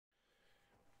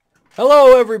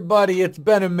Hello everybody, it's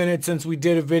been a minute since we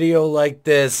did a video like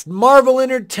this. Marvel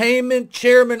Entertainment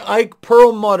Chairman Ike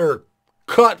Perlmutter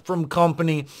cut from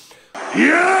company.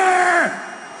 You're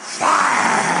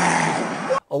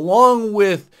fired! Along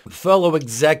with fellow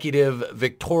executive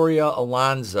Victoria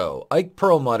Alonso, Ike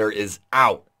Perlmutter is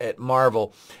out at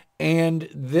Marvel. And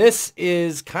this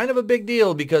is kind of a big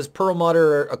deal because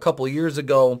Perlmutter, a couple years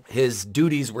ago, his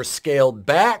duties were scaled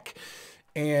back.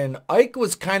 And Ike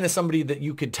was kind of somebody that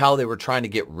you could tell they were trying to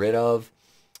get rid of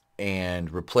and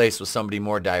replace with somebody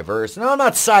more diverse. And I'm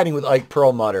not siding with Ike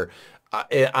Perlmutter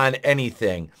on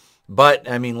anything. But,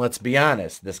 I mean, let's be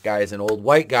honest. This guy is an old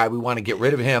white guy. We want to get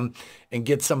rid of him and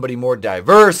get somebody more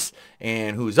diverse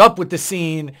and who's up with the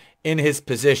scene in his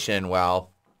position.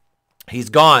 Well, he's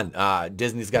gone.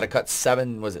 Disney's got to cut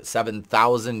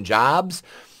 7,000 jobs.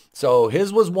 So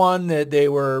his was one that they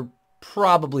were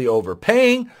probably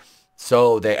overpaying.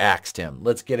 So they axed him.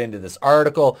 Let's get into this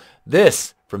article.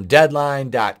 This from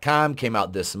Deadline.com came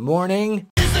out this morning.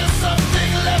 Is there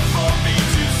something left for me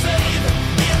to save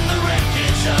in the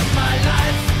wreckage of my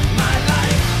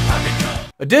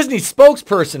life? A Disney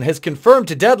spokesperson has confirmed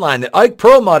to Deadline that Ike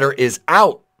Perlmutter is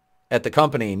out at the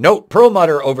company. Note,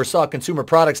 Perlmutter oversaw consumer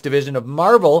products division of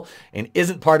Marvel and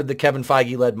isn't part of the Kevin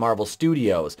Feige-led Marvel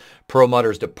Studios.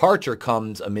 Perlmutter's departure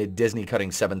comes amid Disney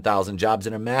cutting 7,000 jobs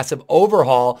in a massive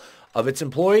overhaul of its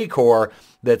employee corps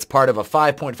that's part of a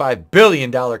 $5.5 billion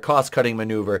cost-cutting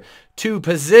maneuver to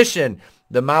position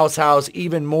the Mouse House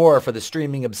even more for the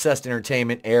streaming-obsessed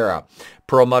entertainment era.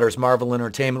 Perlmutter's Marvel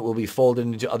Entertainment will be folded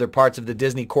into other parts of the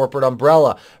Disney corporate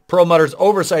umbrella. Perlmutter's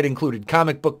oversight included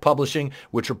comic book publishing,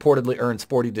 which reportedly earns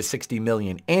 $40 to $60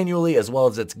 million annually, as well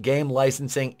as its game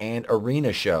licensing and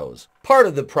arena shows. Part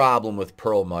of the problem with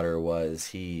Perlmutter was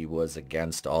he was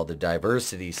against all the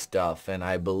diversity stuff, and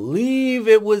I believe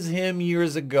it was him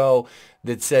years ago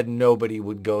that said nobody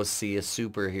would go see a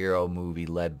superhero movie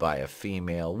led by a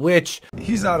female, which...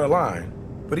 He's out of line,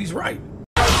 but he's right.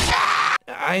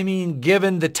 I mean,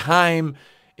 given the time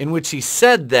in which he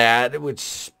said that,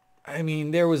 which, I mean,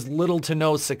 there was little to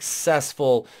no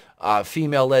successful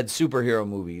female-led superhero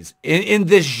movies in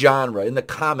this genre, in the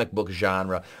comic book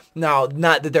genre. Now,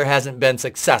 not that there hasn't been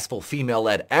successful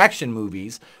female-led action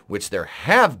movies, which there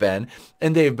have been,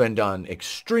 and they've been done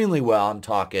extremely well. I'm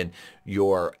talking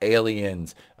your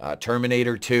Aliens,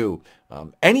 Terminator 2,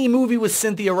 any movie with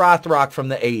Cynthia Rothrock from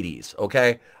the 80s,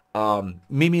 okay?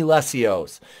 Mimi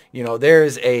Lesios, you know,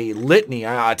 there's a litany,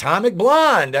 Atomic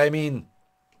Blonde. I mean,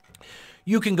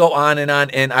 you can go on.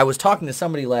 And I was talking to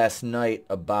somebody last night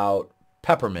about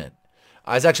Peppermint.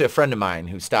 It's actually a friend of mine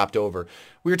who stopped over.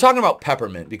 We were talking about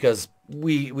Peppermint because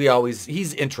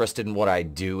he's interested in what I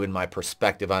do and my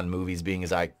perspective on movies being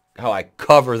how I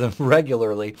cover them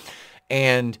regularly.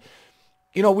 And,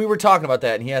 you know, we were talking about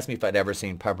that and he asked me if I'd ever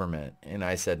seen Peppermint. And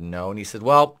I said no. And he said,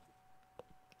 well,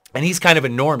 and he's kind of a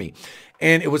normie.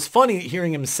 And it was funny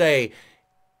hearing him say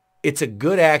it's a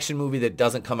good action movie that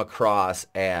doesn't come across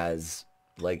as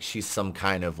like she's some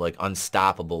kind of like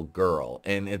unstoppable girl.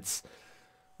 And it's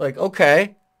like,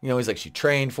 okay. You know, he's like, she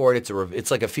trained for it. It's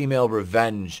like a female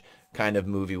revenge kind of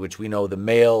movie, which we know the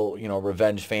male, you know,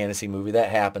 revenge fantasy movie, that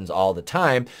happens all the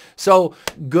time. So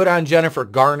good on Jennifer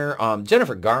Garner.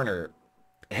 Jennifer Garner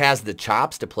has the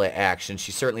chops to play action.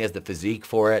 She certainly has the physique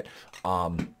for it.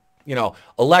 You know,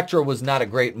 Elektra was not a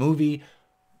great movie,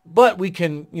 but we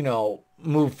can, you know,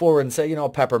 move forward and say, you know,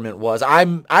 Peppermint was. I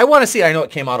want to see it. I know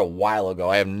it came out a while ago.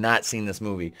 I have not seen this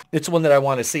movie. It's one that I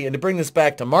want to see. And to bring this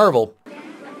back to Marvel.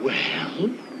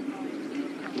 Well,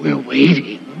 we're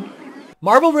waiting.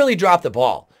 Marvel really dropped the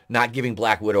ball not giving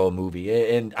Black Widow a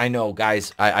movie. And I know,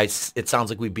 guys, it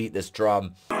sounds like we beat this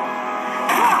drum.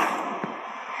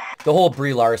 The whole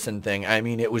Brie Larson thing, I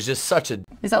mean, it was just such a...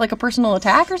 Is that like a personal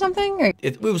attack or something? Or?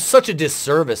 It was such a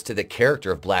disservice to the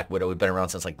character of Black Widow. We've been around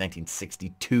since like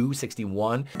 1962,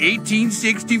 61.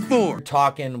 1864. We're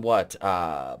talking, what,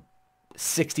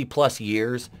 60 plus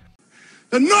years?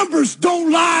 The numbers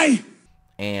don't lie.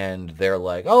 And they're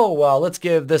like, oh, well, let's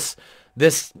give this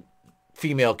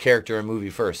female character a movie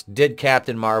first. Did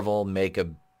Captain Marvel make a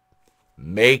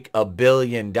 $1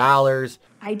 billion?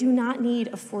 I do not need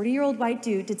a 40-year-old white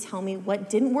dude to tell me what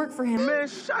didn't work for him. Man,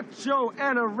 shut your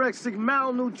anorexic,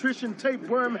 malnutrition,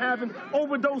 tapeworm having,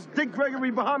 overdose Dick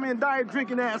Gregory Bahamian diet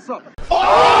drinking ass up.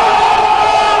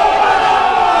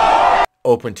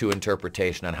 Open to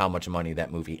interpretation on how much money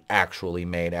that movie actually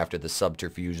made after the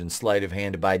subterfuge and sleight of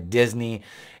hand by Disney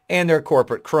and their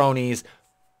corporate cronies.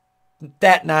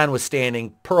 That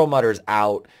notwithstanding, Perlmutter's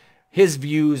out. His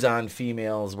views on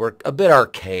females were a bit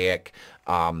archaic.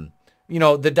 You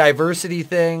know, the diversity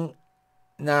thing,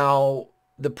 now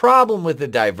the problem with the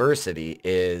diversity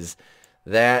is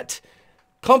that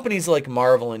companies like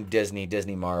Marvel and Disney,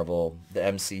 Marvel, the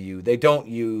MCU, they don't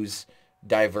use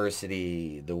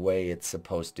diversity the way it's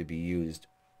supposed to be used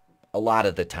a lot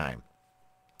of the time.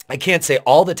 I can't say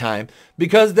all the time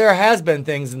because there has been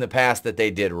things in the past that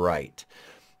they did right.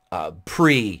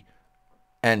 Pre-Endgame,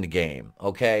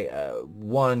 okay?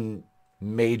 One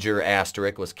major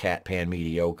asterisk was Cat Pan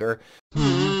mediocre.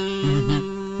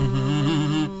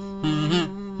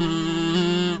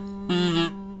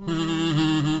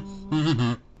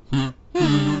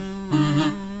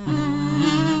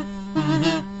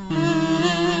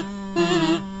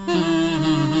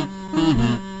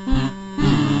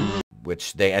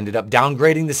 Which they ended up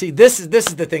downgrading the seat. This is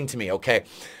the thing to me, okay?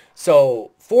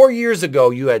 So 4 years ago,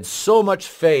 you had so much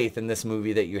faith in this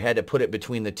movie that you had to put it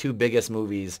between the two biggest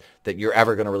movies that you're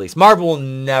ever going to release. Marvel will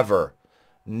never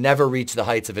reach the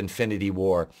heights of Infinity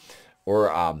War or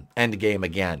Endgame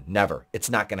again. Never. It's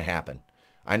not going to happen.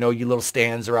 I know you little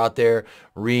stands are out there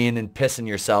reeing and pissing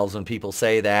yourselves when people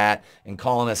say that and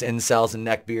calling us incels and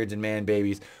neckbeards and man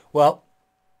babies. Well,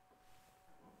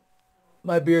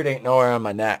 my beard ain't nowhere on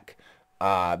my neck.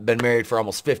 I've been married for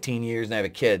almost 15 years and I have a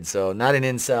kid, so not an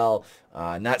incel,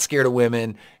 not scared of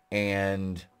women,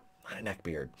 and not a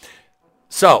neckbeard.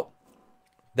 So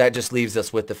that just leaves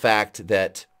us with the fact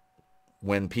that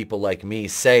when people like me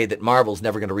say that Marvel's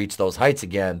never going to reach those heights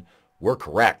again, we're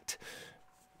correct.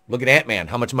 Look at Ant-Man.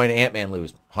 How much money did Ant-Man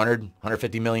lose?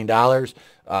 $150 million?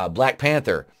 Black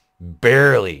Panther,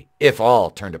 barely, if all,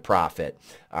 turned a profit.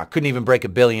 Couldn't even break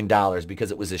 $1 billion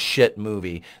because it was a shit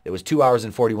movie. It was 2 hours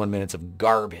and 41 minutes of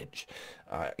garbage.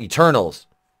 Eternals,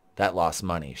 that lost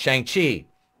money. Shang-Chi,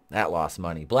 that lost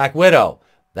money. Black Widow,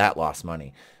 that lost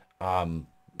money.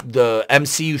 The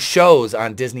MCU shows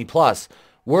on Disney Plus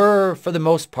were, for the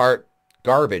most part,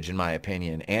 garbage, in my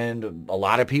opinion. And a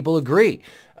lot of people agree.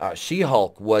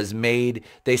 She-Hulk was made,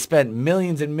 they spent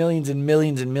millions and millions and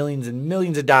millions and millions and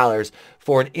millions of dollars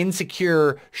for an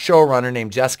insecure showrunner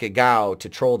named Jessica Gao to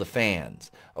troll the fans,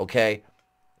 okay?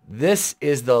 This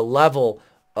is the level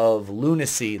of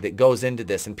lunacy that goes into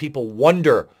this, and people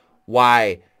wonder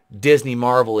why Disney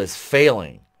Marvel is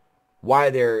failing, why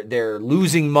they're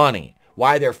losing money,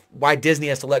 why Disney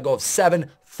has to let go of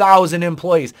 7,000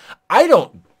 employees. I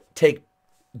don't take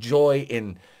joy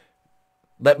in...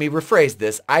 Let me rephrase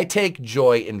this. I take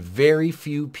joy in very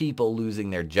few people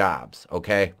losing their jobs,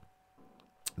 okay?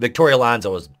 Victoria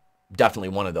Alonso is definitely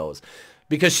one of those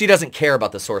because she doesn't care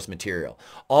about the source material.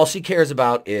 All she cares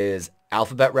about is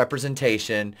alphabet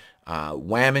representation,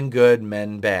 women good,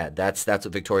 men bad. That's what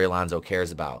Victoria Alonso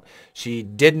cares about. She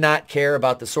did not care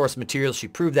about the source material. She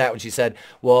proved that when she said,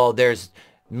 well,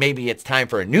 maybe it's time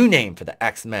for a new name for the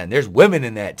X-Men. There's women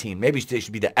in that team. Maybe they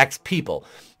should be the X-People.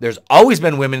 There's always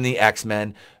been women in the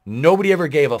X-Men. Nobody ever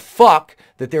gave a fuck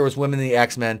that there was women in the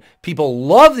X-Men. People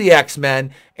love the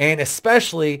X-Men, and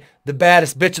especially the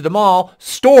baddest bitch of them all,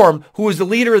 Storm, who is the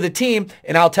leader of the team.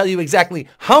 And I'll tell you exactly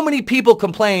how many people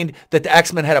complained that the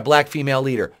X-Men had a black female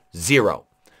leader. 0.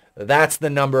 That's the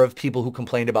number of people who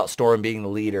complained about Storm being the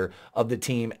leader of the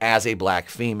team as a black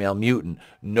female mutant.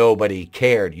 Nobody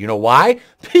cared. You know why?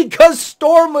 Because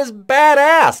Storm was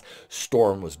badass.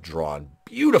 Storm was drawn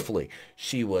beautifully.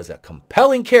 She was a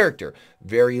compelling character,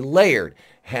 very layered,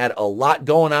 had a lot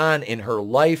going on in her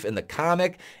life in the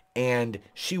comic, and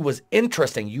she was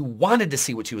interesting. You wanted to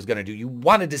see what she was going to do. You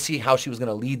wanted to see how she was going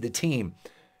to lead the team.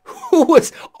 Who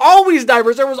was always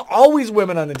diverse. There was always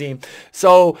women on the team.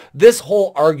 So this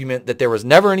whole argument that there was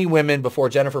never any women before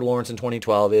Jennifer Lawrence in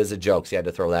 2012 is a joke. So you had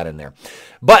to throw that in there.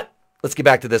 But let's get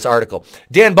back to this article.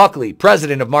 Dan Buckley,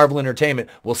 president of Marvel Entertainment,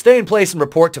 will stay in place and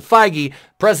report to Feige,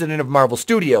 president of Marvel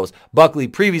Studios. Buckley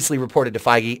previously reported to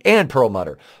Feige and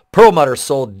Perlmutter. Perlmutter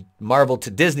sold Marvel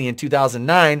to Disney in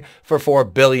 2009 for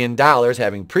 $4 billion,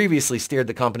 having previously steered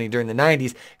the company during the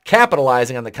 90s,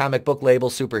 capitalizing on the comic book label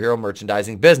superhero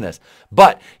merchandising business.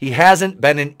 But he hasn't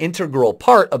been an integral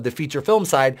part of the feature film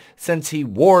side since he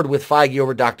warred with Feige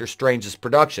over Doctor Strange's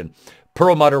production.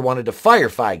 Perlmutter wanted to fire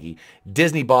Feige.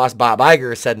 Disney boss Bob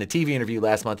Iger said in a TV interview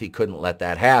last month he couldn't let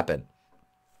that happen.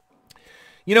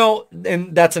 You know,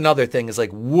 and that's another thing, is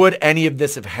like, would any of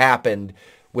this have happened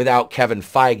without Kevin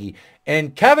Feige?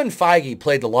 And Kevin Feige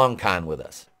played the long con with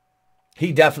us.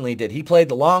 He definitely did. He played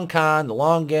the long con, the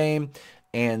long game,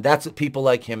 and that's what people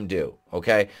like him do,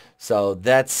 okay? So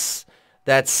that's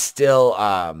still,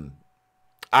 I'm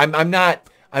not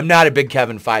a big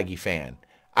Kevin Feige fan.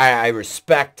 I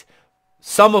respect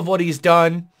some of what he's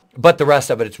done, but the rest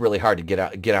of it, it's really hard to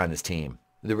get on his team.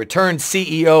 The returned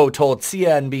CEO told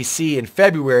CNBC in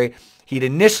February he'd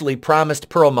initially promised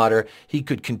Perlmutter he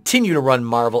could continue to run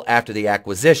Marvel after the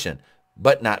acquisition.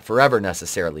 but not forever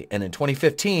necessarily. And in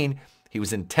 2015, he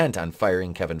was intent on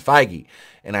firing Kevin Feige.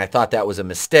 And I thought that was a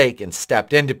mistake and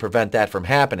stepped in to prevent that from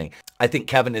happening. I think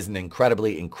Kevin is an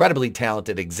incredibly, incredibly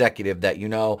talented executive that, you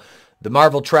know, the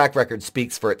Marvel track record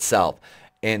speaks for itself.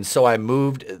 And so I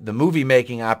moved the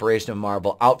movie-making operation of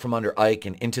Marvel out from under Ike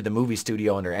and into the movie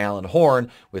studio under Alan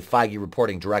Horn, with Feige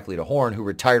reporting directly to Horn, who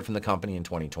retired from the company in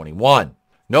 2021.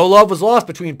 No love was lost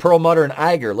between Perlmutter and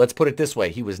Iger. Let's put it this way.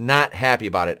 He was not happy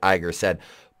about it, Iger said.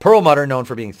 Perlmutter, known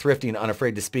for being thrifty and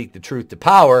unafraid to speak the truth to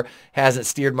power, hasn't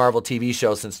steered Marvel TV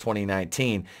shows since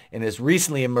 2019 and has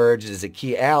recently emerged as a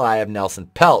key ally of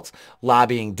Nelson Peltz,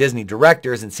 lobbying Disney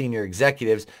directors and senior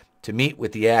executives to meet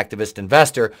with the activist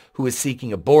investor who is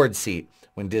seeking a board seat.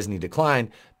 When Disney declined,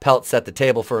 Peltz set the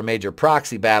table for a major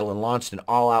proxy battle and launched an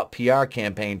all-out PR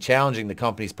campaign challenging the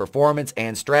company's performance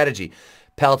and strategy.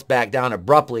 Peltz backed down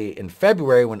abruptly in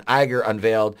February when Iger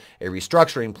unveiled a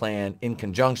restructuring plan in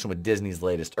conjunction with Disney's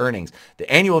latest earnings.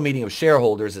 The annual meeting of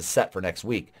shareholders is set for next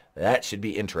week. That should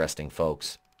be interesting,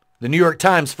 folks. The New York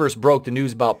Times first broke the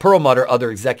news about Perlmutter.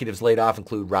 Other executives laid off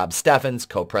include Rob Steffens,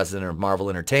 co-president of Marvel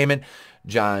Entertainment,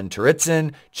 John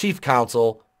Turitzin, chief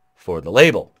counsel for the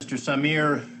label. Mr.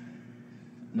 Samir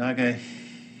not going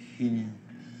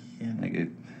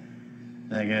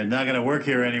to work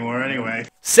here anymore anyway.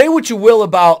 Say what you will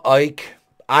about Ike.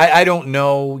 I don't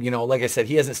know. You know, like I said,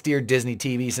 he hasn't steered Disney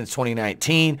TV since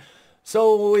 2019.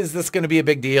 So is this going to be a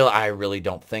big deal? I really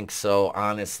don't think so,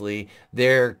 honestly.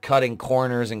 They're cutting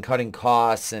corners and cutting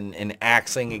costs and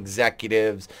axing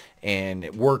executives and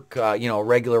work,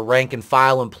 regular rank and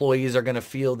file employees are going to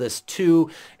feel this too,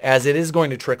 as it is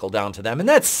going to trickle down to them. And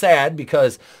that's sad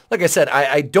because, like I said,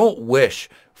 I don't wish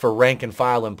for rank and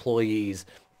file employees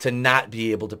to not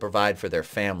be able to provide for their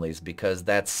families, because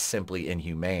that's simply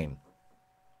inhumane.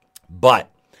 But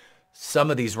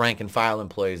some of these rank and file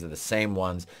employees are the same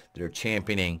ones that are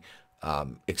championing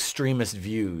extremist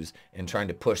views and trying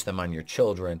to push them on your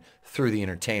children through the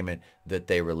entertainment that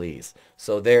they release.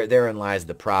 So therein lies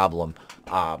the problem.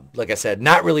 Like I said,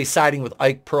 not really siding with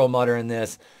Ike Perlmutter in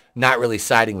this, not really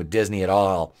siding with Disney at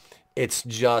all. It's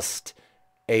just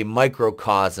a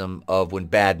microcosm of when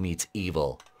bad meets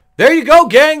evil. There you go,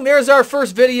 gang. There's our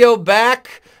first video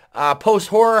back. Post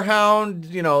Horror Hound,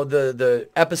 the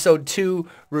episode 2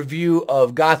 review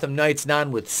of Gotham Knights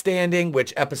notwithstanding,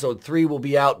 which episode 3 will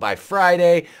be out by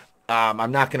Friday.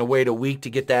 I'm not going to wait a week to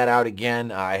get that out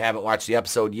again. I haven't watched the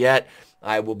episode yet.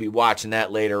 I will be watching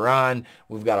that later on.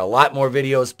 We've got a lot more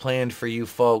videos planned for you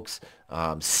folks.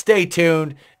 Stay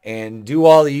tuned and do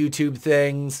all the YouTube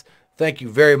things. Thank you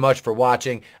very much for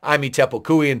watching. I'm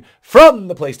Etep from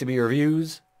the Place to Be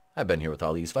Reviews. I've been here with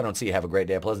all these. If I don't see you, have a great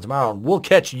day, a pleasant tomorrow, and we'll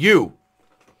catch you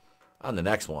on the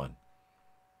next one.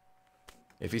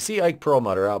 If you see Ike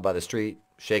Perlmutter out by the street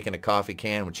shaking a coffee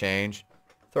can with change,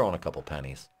 throw in a couple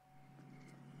pennies.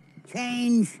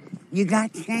 Change? You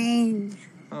got change?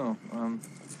 Oh,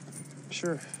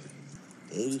 sure.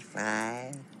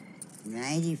 85,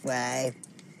 95,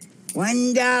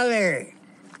 $1.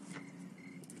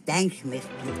 Thanks, mister.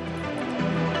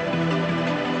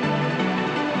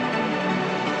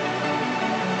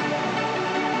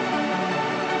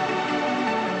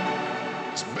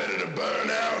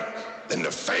 Than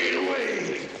to fade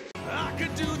away. I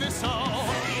could do this all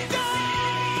day.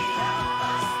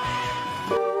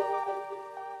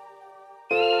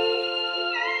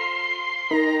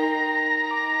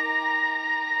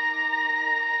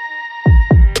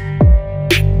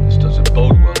 This doesn't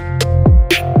bode well.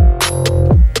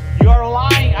 You're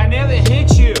lying. I never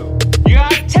hit you. You are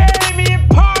tearing me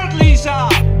apart, Lisa.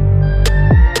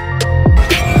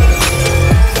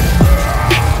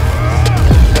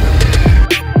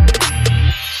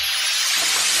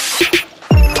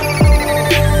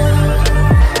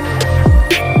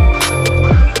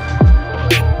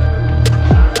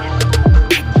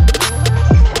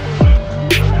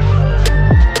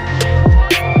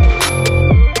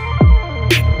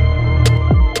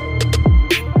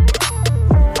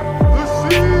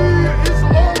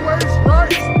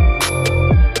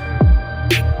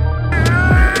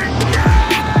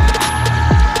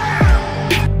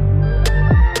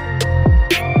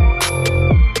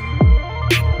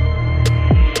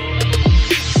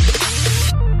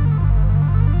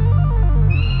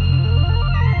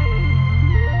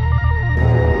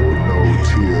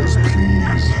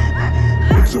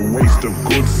 It's a waste of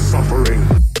good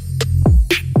suffering.